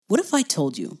I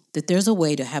told you that there's a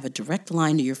way to have a direct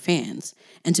line to your fans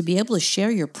and to be able to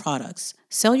share your products,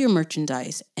 sell your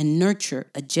merchandise, and nurture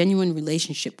a genuine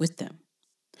relationship with them?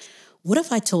 What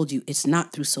if I told you it's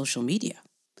not through social media?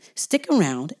 Stick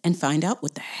around and find out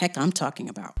what the heck I'm talking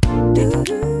about.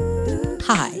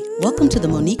 Hi, welcome to the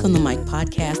Monique on the Mic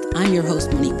podcast. I'm your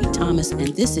host, Monique B. Thomas, and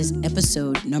this is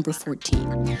episode number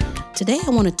 14. Today,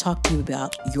 I want to talk to you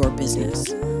about your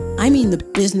business. I mean the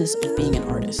business of being an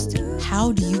artist.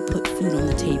 How do you put food on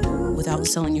the table without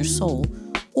selling your soul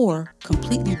or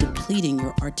completely depleting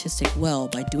your artistic well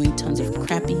by doing tons of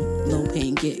crappy,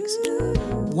 low-paying gigs?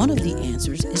 One of the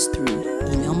answers is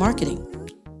through email marketing.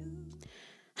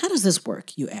 How does this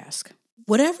work, you ask?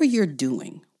 Whatever you're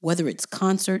doing, whether it's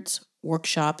concerts,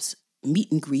 workshops,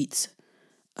 meet and greets,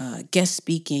 guest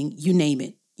speaking, you name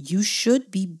it, you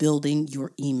should be building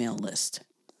your email list.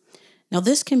 Now,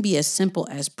 this can be as simple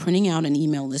as printing out an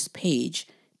email list page,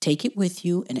 take it with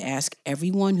you, and ask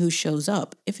everyone who shows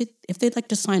up if they'd like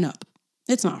to sign up.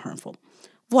 It's not harmful.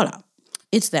 Voila,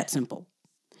 it's that simple.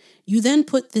 You then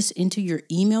put this into your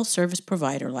email service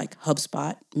provider like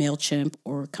HubSpot, MailChimp,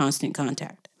 or Constant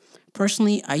Contact.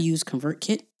 Personally, I use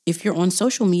ConvertKit. If you're on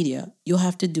social media, you'll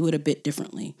have to do it a bit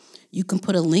differently. You can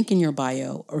put a link in your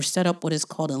bio or set up what is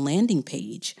called a landing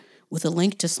page with a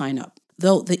link to sign up.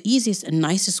 Though the easiest and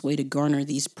nicest way to garner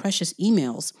these precious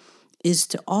emails is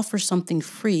to offer something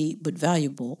free but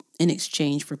valuable in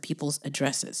exchange for people's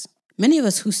addresses. Many of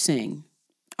us who sing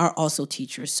are also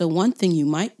teachers, so one thing you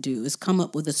might do is come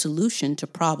up with a solution to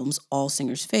problems all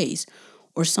singers face,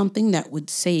 or something that would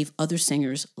save other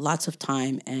singers lots of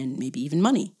time and maybe even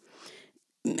money.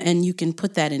 And you can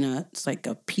put that in it's like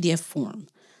a PDF form.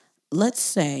 Let's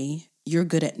say you're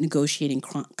good at negotiating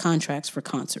contracts for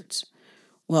concerts.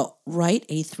 Well, write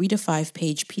a 3 to 5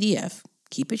 page PDF,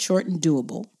 keep it short and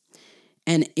doable,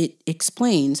 and it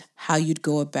explains how you'd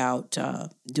go about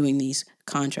doing these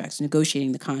contracts,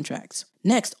 negotiating the contracts.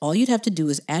 Next, all you'd have to do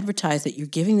is advertise that you're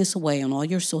giving this away on all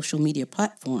your social media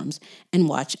platforms and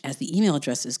watch as the email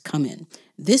addresses come in.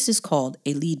 This is called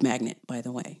a lead magnet, by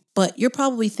the way. But you're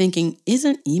probably thinking,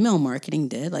 isn't email marketing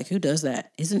dead? Like, who does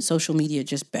that? Isn't social media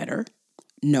just better?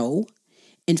 No.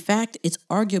 In fact, it's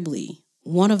arguably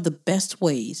one of the best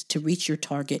ways to reach your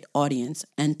target audience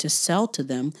and to sell to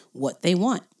them what they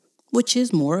want, which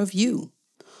is more of you.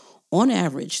 On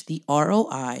average, the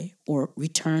ROI, or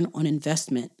return on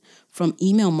investment, from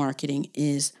email marketing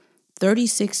is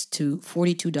 $36 to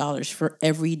 $42 for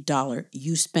every dollar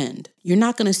you spend. You're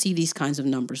not going to see these kinds of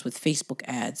numbers with Facebook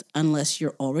ads unless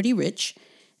you're already rich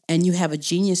and you have a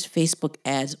genius Facebook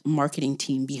ads marketing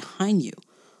team behind you.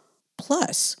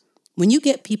 Plus, when you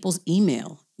get people's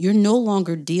email, you're no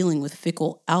longer dealing with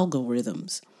fickle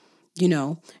algorithms.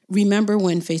 Remember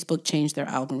when Facebook changed their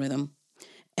algorithm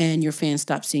and your fans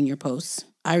stopped seeing your posts?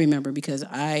 I remember because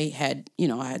I had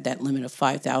that limit of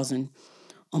 5,000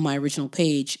 on my original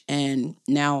page, and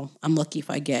now I'm lucky if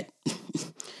I get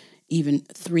even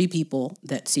 3 people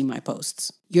that see my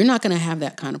posts. You're not going to have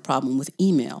that kind of problem with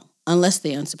email. Unless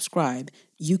they unsubscribe,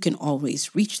 you can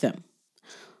always reach them.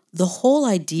 The whole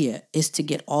idea is to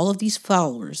get all of these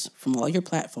followers from all your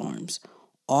platforms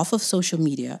off of social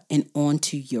media and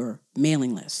onto your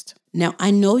mailing list. Now,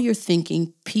 I know you're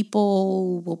thinking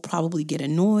people will probably get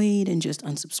annoyed and just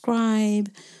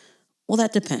unsubscribe. Well,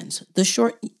 that depends. The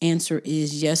short answer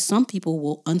is yes, some people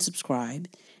will unsubscribe.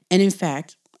 And in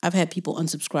fact, I've had people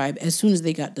unsubscribe as soon as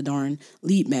they got the darn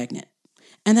lead magnet.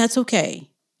 And that's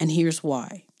okay. And here's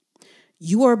why.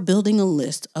 You are building a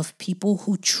list of people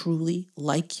who truly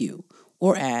like you,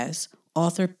 or as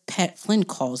author Pat Flynn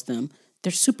calls them,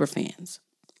 they're super fans.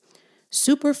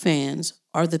 Super fans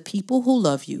are the people who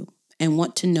love you and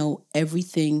want to know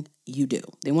everything you do.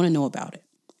 They want to know about it.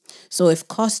 So if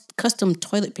custom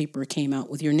toilet paper came out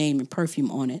with your name and perfume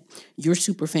on it, your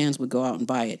super fans would go out and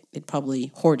buy it. They'd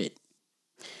probably hoard it.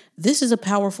 This is a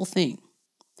powerful thing.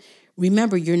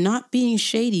 Remember, you're not being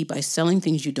shady by selling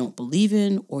things you don't believe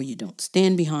in or you don't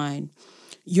stand behind.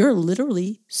 You're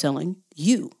literally selling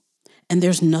you. And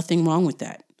there's nothing wrong with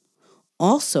that.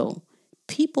 Also,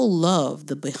 people love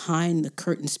the behind the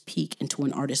curtains peek into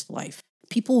an artist's life.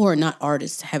 People who are not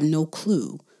artists have no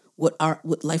clue what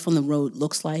life on the road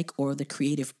looks like or the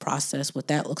creative process, what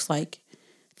that looks like.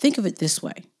 Think of it this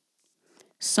way.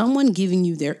 Someone giving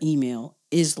you their email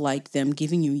is like them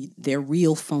giving you their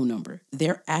real phone number.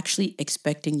 They're actually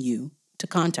expecting you to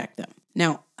contact them.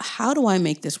 Now, how do I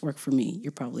make this work for me?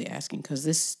 You're probably asking, because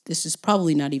this is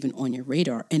probably not even on your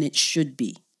radar, and it should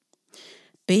be.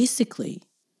 Basically,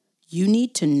 you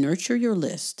need to nurture your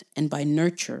list, and by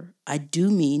nurture, I do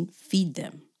mean feed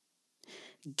them.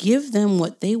 Give them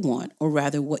what they want, or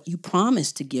rather what you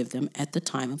promised to give them at the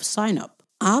time of sign up.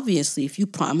 Obviously, if you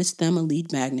promised them a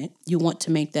lead magnet, you want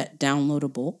to make that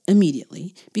downloadable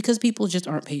immediately because people just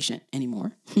aren't patient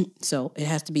anymore. So it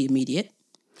has to be immediate.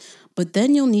 But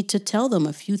then you'll need to tell them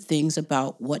a few things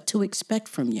about what to expect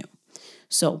from you.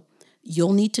 So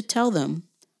you'll need to tell them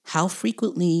how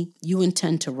frequently you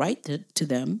intend to write to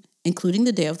them, including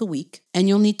the day of the week. And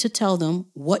you'll need to tell them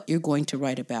what you're going to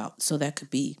write about. So that could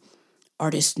be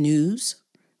artist news,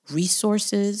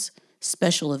 resources,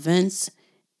 special events,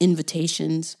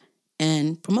 invitations,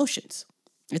 and promotions,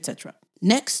 etc.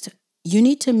 Next, you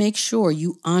need to make sure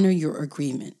you honor your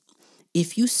agreement.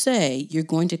 If you say you're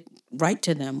going to write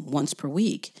to them once per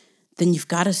week, then you've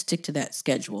got to stick to that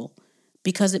schedule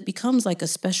because it becomes like a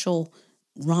special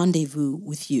rendezvous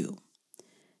with you.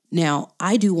 Now,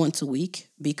 I do once a week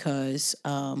because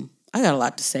I got a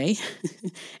lot to say,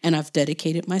 and I've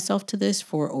dedicated myself to this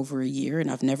for over a year, and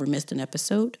I've never missed an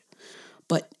episode.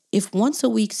 But if once a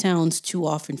week sounds too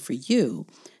often for you,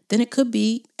 then it could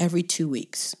be every 2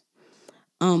 weeks.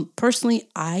 Personally,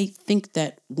 I think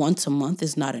that once a month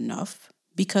is not enough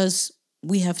because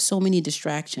we have so many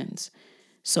distractions.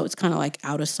 So it's kind of like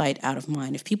out of sight, out of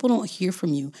mind. If people don't hear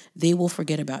from you, they will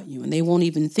forget about you, and they won't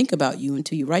even think about you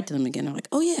until you write to them again. They're like,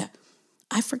 oh yeah,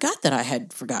 I forgot that I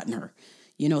had forgotten her.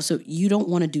 So you don't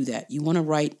want to do that. You want to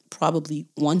write probably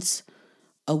once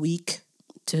a week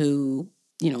to,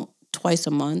 twice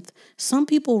a month. Some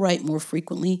people write more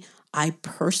frequently. I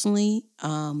personally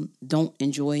don't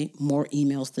enjoy more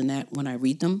emails than that when I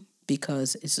read them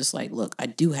because it's just like, look, I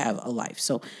do have a life.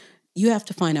 So you have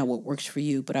to find out what works for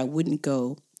you, but I wouldn't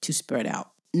go too spread out.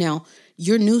 Now,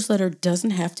 your newsletter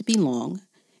doesn't have to be long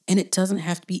and it doesn't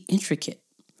have to be intricate.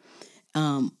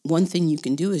 One thing you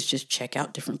can do is just check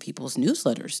out different people's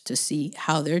newsletters to see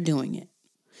how they're doing it.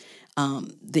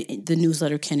 The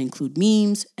newsletter can include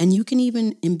memes, and you can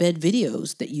even embed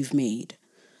videos that you've made,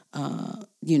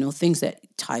 things that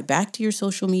tie back to your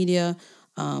social media.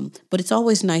 But it's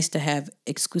always nice to have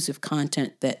exclusive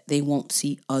content that they won't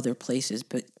see other places,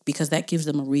 but because that gives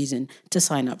them a reason to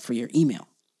sign up for your email.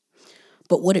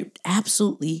 But what it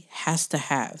absolutely has to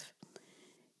have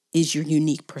is your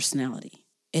unique personality.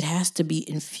 It has to be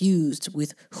infused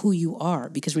with who you are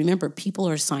because remember, people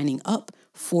are signing up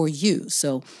for you.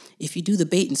 So if you do the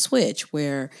bait and switch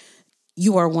where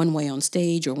you are one way on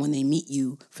stage or when they meet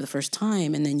you for the first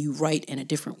time and then you write in a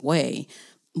different way,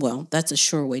 well, that's a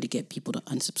sure way to get people to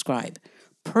unsubscribe.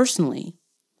 Personally,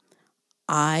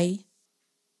 I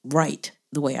write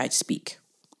the way I speak,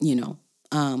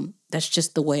 that's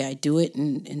just the way I do it.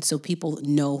 And so people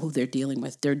know who they're dealing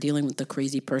with. They're dealing with the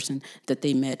crazy person that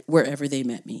they met wherever they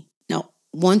met me. Now,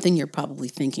 one thing you're probably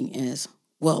thinking is,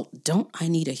 well, don't I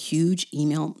need a huge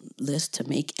email list to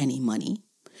make any money?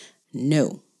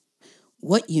 No.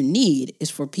 What you need is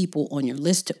for people on your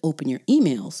list to open your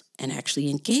emails and actually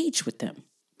engage with them.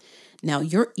 Now,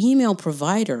 your email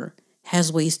provider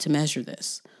has ways to measure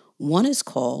this. One is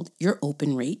called your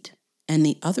open rate, and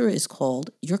the other is called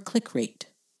your click rate.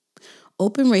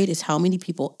 Open rate is how many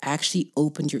people actually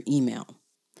opened your email.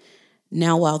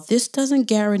 Now, while this doesn't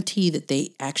guarantee that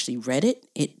they actually read it,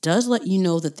 it does let you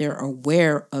know that they're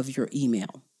aware of your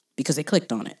email because they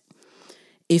clicked on it.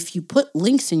 If you put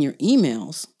links in your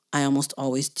emails, I almost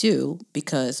always do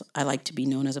because I like to be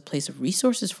known as a place of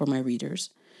resources for my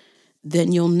readers,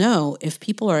 then you'll know if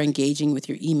people are engaging with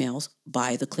your emails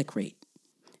by the click rate.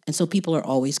 And so people are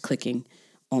always clicking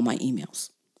on my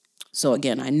emails. So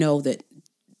again, I know that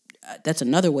that's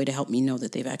another way to help me know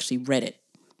that they've actually read it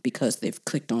because they've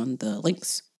clicked on the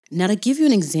links. Now, to give you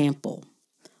an example,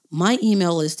 my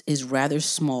email list is rather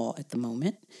small at the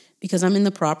moment because I'm in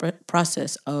the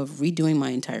process of redoing my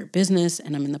entire business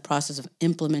and I'm in the process of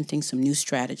implementing some new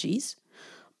strategies.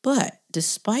 But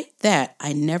despite that,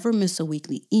 I never miss a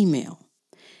weekly email.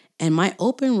 And my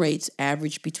open rates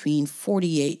average between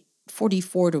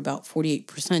 44 to about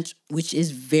 48%, which is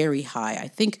very high. I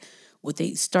think what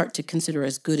they start to consider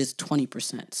as good is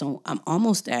 20%. So I'm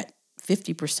almost at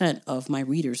 50% of my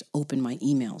readers open my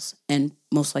emails and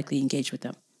most likely engage with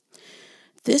them.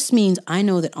 This means I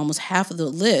know that almost half of the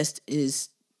list is,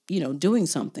 doing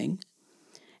something.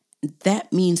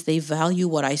 That means they value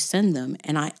what I send them,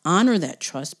 and I honor that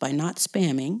trust by not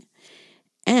spamming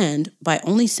and by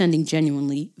only sending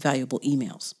genuinely valuable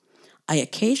emails. I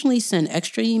occasionally send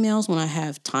extra emails when I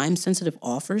have time-sensitive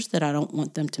offers that I don't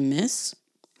want them to miss.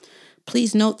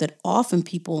 Please note that often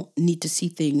people need to see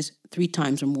things 3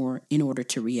 times or more in order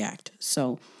to react.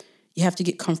 So you have to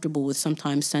get comfortable with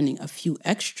sometimes sending a few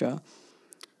extra.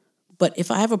 But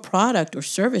if I have a product or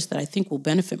service that I think will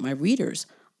benefit my readers,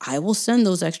 I will send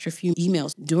those extra few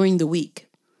emails during the week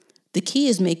The key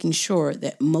is making sure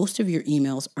that most of your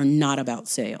emails are not about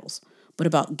sales, but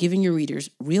about giving your readers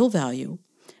real value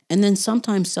and then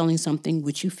sometimes selling something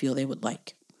which you feel they would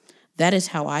like. That is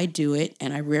how I do it,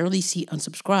 and I rarely see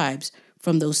unsubscribes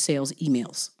from those sales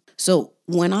emails. So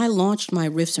when I launched my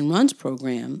Riffs and Runs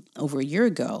program over a year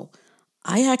ago,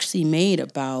 I actually made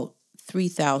about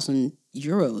 3,000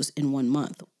 euros in 1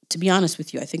 month. To be honest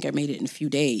with you, I think I made it in a few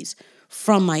days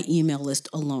from my email list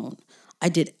alone. I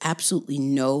did absolutely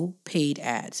no paid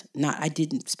ads. I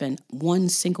didn't spend one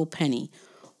single penny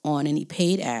on any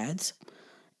paid ads.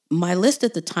 My list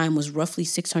at the time was roughly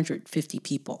 650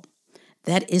 people.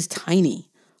 That is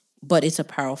tiny, but it's a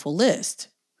powerful list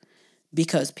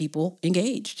because people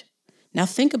engaged. Now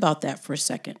think about that for a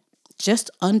second.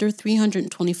 Just under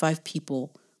 325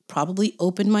 people probably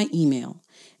opened my email,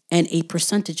 and a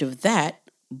percentage of that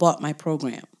bought my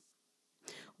program.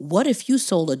 What if you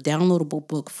sold a downloadable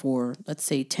book for, let's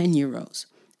say, 10 euros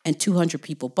and 200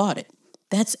 people bought it?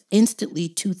 That's instantly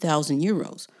 2,000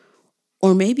 euros.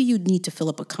 Or maybe you'd need to fill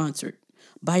up a concert.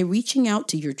 By reaching out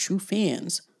to your true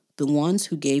fans, the ones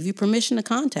who gave you permission to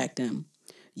contact them,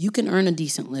 you can earn a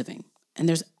decent living. And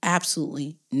there's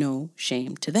absolutely no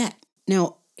shame to that.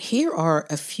 Now, here are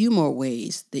a few more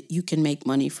ways that you can make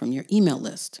money from your email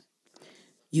list.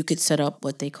 You could set up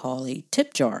what they call a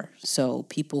tip jar. So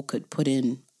people could put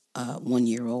in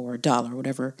 €1 or $1,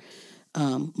 whatever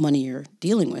money you're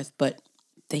dealing with, but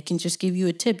they can just give you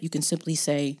a tip. You can simply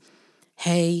say,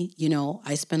 hey,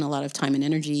 I spend a lot of time and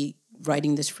energy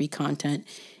writing this free content.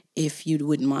 If you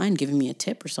wouldn't mind giving me a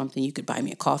tip or something, you could buy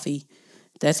me a coffee.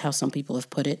 That's how some people have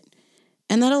put it.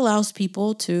 And that allows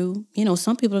people to,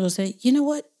 some people are going to say, you know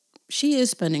what? She is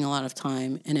spending a lot of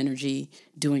time and energy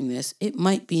doing this. It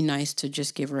might be nice to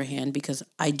just give her a hand because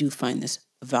I do find this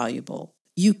valuable.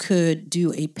 You could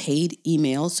do a paid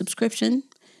email subscription,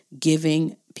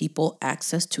 giving people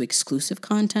access to exclusive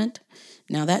content.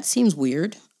 Now, that seems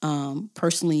weird.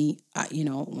 Personally,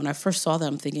 when I first saw that,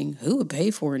 I'm thinking, who would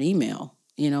pay for an email,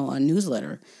 a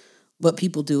newsletter? But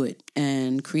people do it.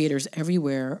 And creators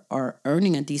everywhere are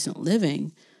earning a decent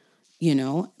living,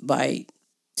 by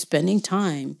spending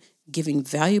time giving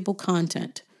valuable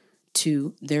content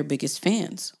to their biggest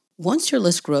fans. Once your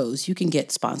list grows, you can get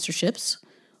sponsorships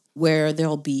where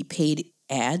there'll be paid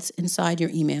ads inside your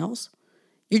emails.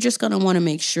 You're just going to want to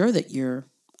make sure that you're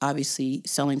obviously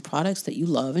selling products that you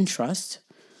love and trust.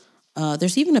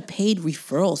 There's even a paid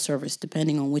referral service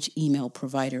depending on which email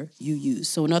provider you use.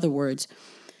 So in other words,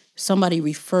 somebody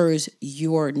refers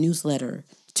your newsletter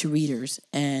to readers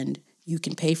and you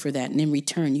can pay for that. And in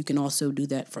return, you can also do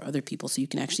that for other people. So you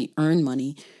can actually earn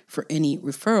money for any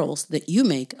referrals that you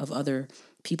make of other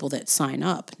people that sign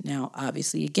up. Now,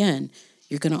 obviously, again,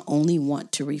 you're going to only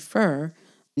want to refer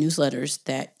newsletters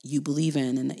that you believe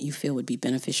in and that you feel would be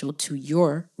beneficial to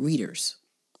your readers.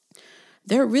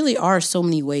 There really are so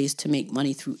many ways to make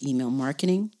money through email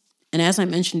marketing. And as I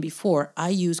mentioned before, I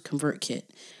use ConvertKit.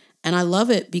 And I love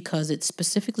it because it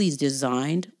specifically is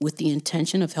designed with the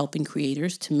intention of helping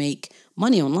creators to make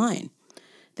money online.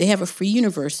 They have a free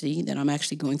university that I'm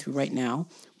actually going through right now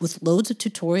with loads of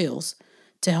tutorials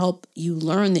to help you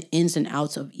learn the ins and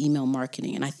outs of email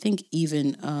marketing. And I think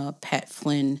even Pat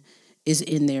Flynn is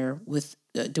in there with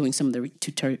doing some of the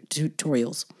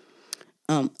tutorials.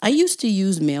 I used to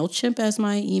use MailChimp as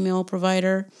my email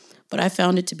provider, but I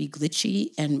found it to be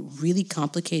glitchy and really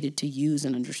complicated to use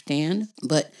and understand.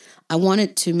 But I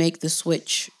wanted to make the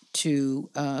switch to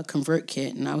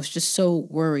ConvertKit, and I was just so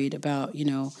worried about,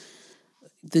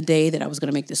 the day that I was going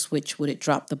to make the switch, would it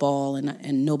drop the ball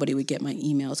and nobody would get my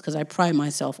emails? Because I pride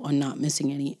myself on not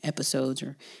missing any episodes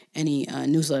or any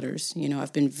newsletters.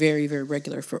 I've been very, very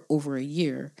regular for over a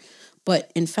year.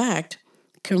 But in fact,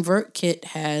 ConvertKit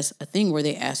has a thing where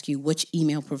they ask you which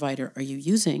email provider are you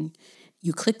using.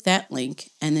 You click that link,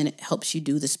 and then it helps you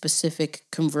do the specific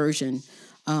conversion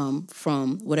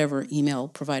from whatever email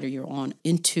provider you're on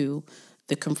into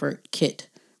the ConvertKit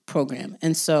program.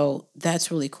 And so that's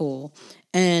really cool.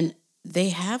 And they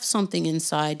have something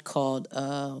inside called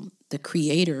the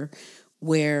Creator,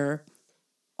 where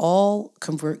all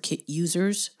ConvertKit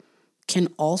users can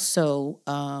also,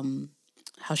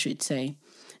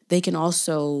 they can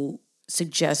also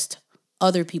suggest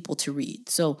other people to read.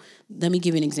 So let me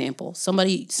give you an example.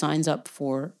 Somebody signs up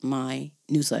for my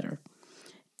newsletter,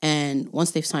 and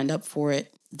once they've signed up for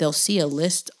it, they'll see a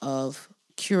list of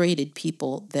curated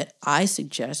people that I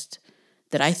suggest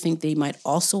that I think they might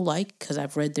also like because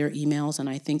I've read their emails and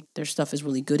I think their stuff is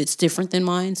really good. It's different than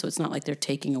mine, so it's not like they're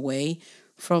taking away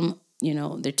from,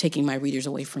 they're taking my readers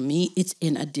away from me. It's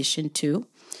in addition to.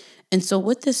 And so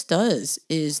what this does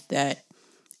is that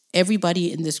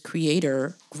everybody in this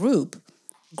creator group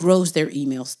grows their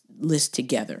email list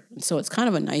together. And so it's kind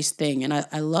of a nice thing. And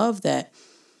I love that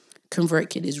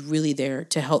ConvertKit is really there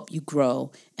to help you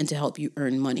grow and to help you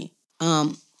earn money.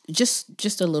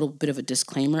 Just a little bit of a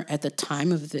disclaimer. At the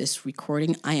time of this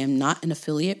recording, I am not an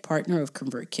affiliate partner of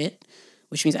ConvertKit,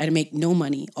 which means I make no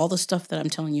money. All the stuff that I'm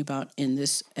telling you about in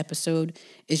this episode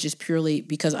is just purely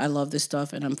because I love this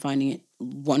stuff and I'm finding it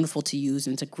wonderful to use,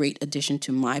 and it's a great addition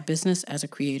to my business as a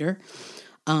creator.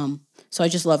 So I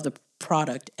just love the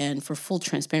product. And for full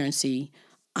transparency,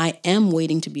 I am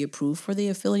waiting to be approved for the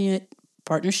affiliate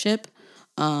partnership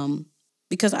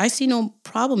because I see no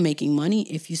problem making money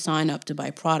if you sign up to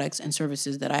buy products and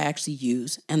services that I actually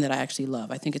use and that I actually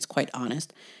love. I think it's quite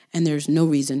honest, and there's no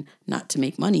reason not to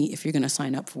make money if you're going to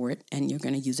sign up for it and you're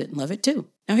going to use it and love it too.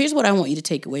 Now, here's what I want you to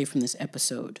take away from this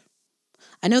episode.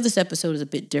 I know this episode is a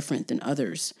bit different than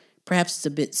others. Perhaps it's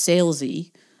a bit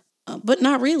salesy, but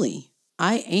not really.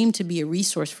 I aim to be a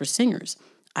resource for singers.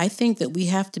 I think that we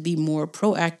have to be more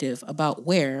proactive about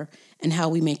where and how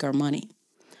we make our money.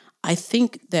 I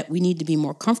think that we need to be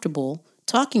more comfortable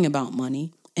talking about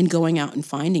money and going out and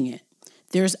finding it.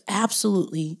 There's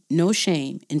absolutely no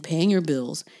shame in paying your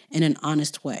bills in an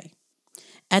honest way.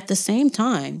 At the same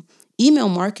time, email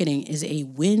marketing is a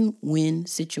win-win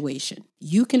situation.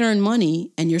 You can earn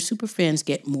money and your superfans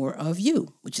get more of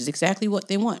you, which is exactly what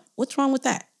they want. What's wrong with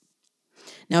that?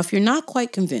 Now, if you're not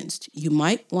quite convinced, you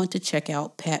might want to check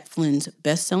out Pat Flynn's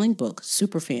best-selling book,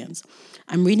 Superfans.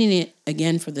 I'm reading it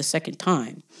again for the second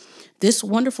time. This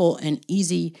wonderful and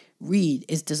easy read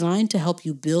is designed to help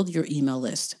you build your email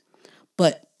list.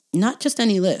 But not just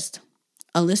any list,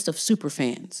 a list of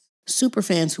superfans.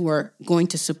 Superfans who are going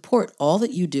to support all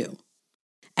that you do.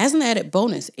 As an added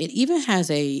bonus, it even has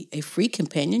a free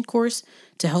companion course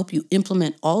to help you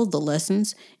implement all of the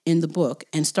lessons in the book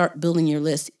and start building your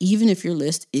list, even if your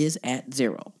list is at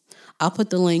 0. I'll put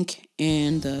the link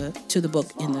to the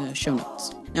book in the show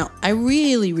notes. Now, I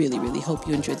really, really, really hope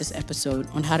you enjoyed this episode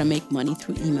on how to make money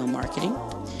through email marketing.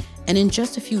 And in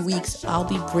just a few weeks, I'll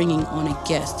be bringing on a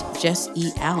guest, Jess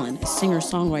E. Allen, a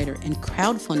singer-songwriter and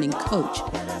crowdfunding coach,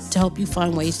 to help you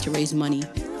find ways to raise money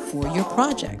for your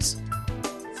projects.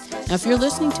 Now, if you're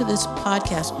listening to this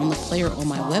podcast on the player on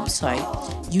my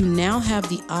website, you now have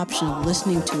the option of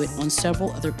listening to it on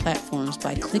several other platforms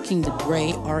by clicking the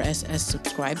gray RSS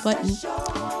subscribe button.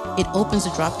 It opens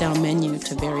a drop-down menu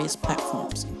to various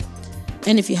platforms.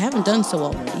 And if you haven't done so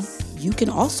already, you can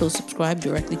also subscribe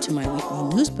directly to my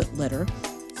weekly newsletter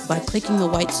by clicking the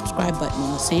white subscribe button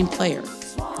on the same player.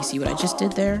 You see what I just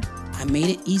did there? I made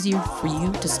it easier for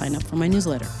you to sign up for my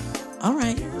newsletter. All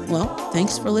right, well,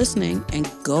 thanks for listening, and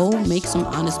go make some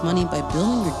honest money by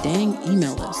building your dang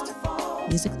email list.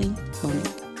 Musically, Monique.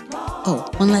 Oh,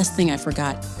 one last thing I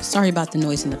forgot. Sorry about the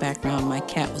noise in the background. My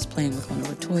cat was playing with one of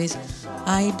her toys.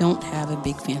 I don't have a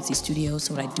big fancy studio,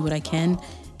 so I do what I can,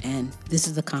 and this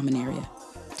is the common area.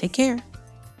 Take care.